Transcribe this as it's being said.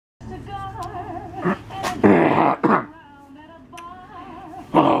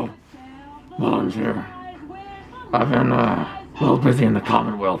Hello, Mulluns here. I've been a little busy in the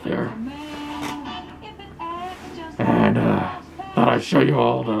Commonwealth here. And thought I'd show you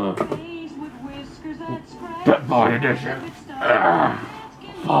all the Pipboy edition.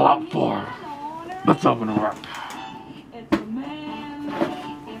 Fallout 4. Let's open her up.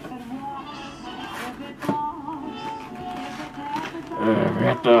 We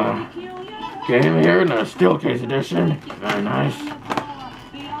got the game here in the steel case edition. Very nice.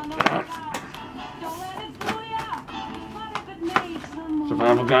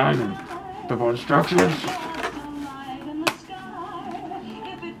 Survival guide and simple instructions.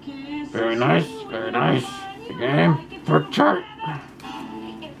 Very nice, very nice. The game, perk chart.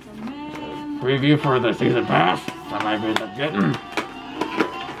 Review for the season pass. I might end up getting.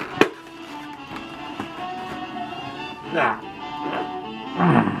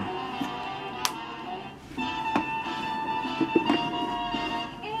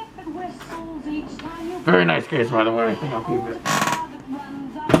 Very nice case, by the way. I think I'll keep it.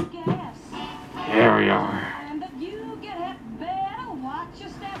 Here we are.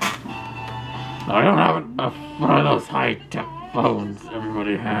 I don't have one of those high-tech phones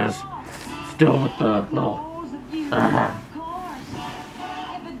everybody has. Still with the little...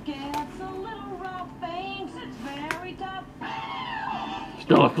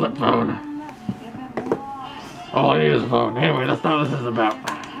 Still a flip phone. All I need is a phone. Anyway, that's not what this is about.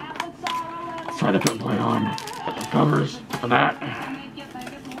 Let's try to put Pipboy on. Got the covers for that.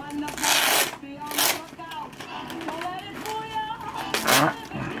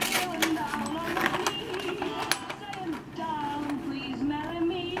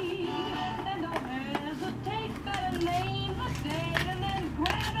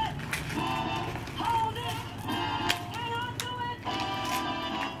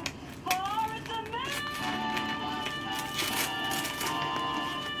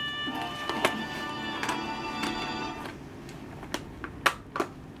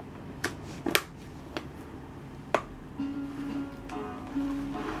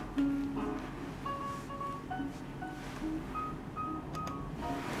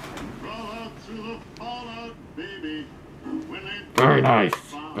 Very nice,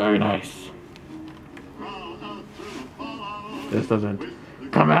 very nice. This doesn't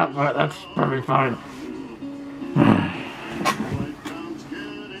come out, but that's perfectly fine.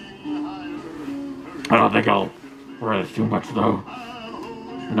 I don't think I'll wear this too much though.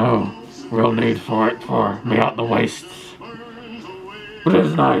 No real need for it for me out in the wastes. But it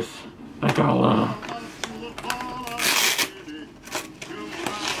is nice. I think I'll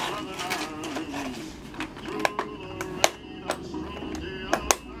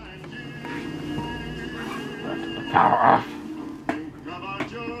power off.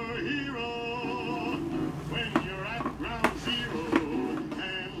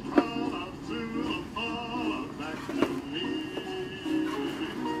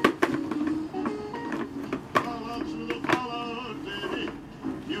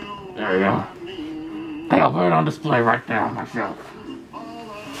 There we go. I think I'll put it on display right now myself.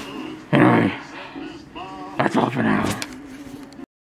 Anyway, that's all for now.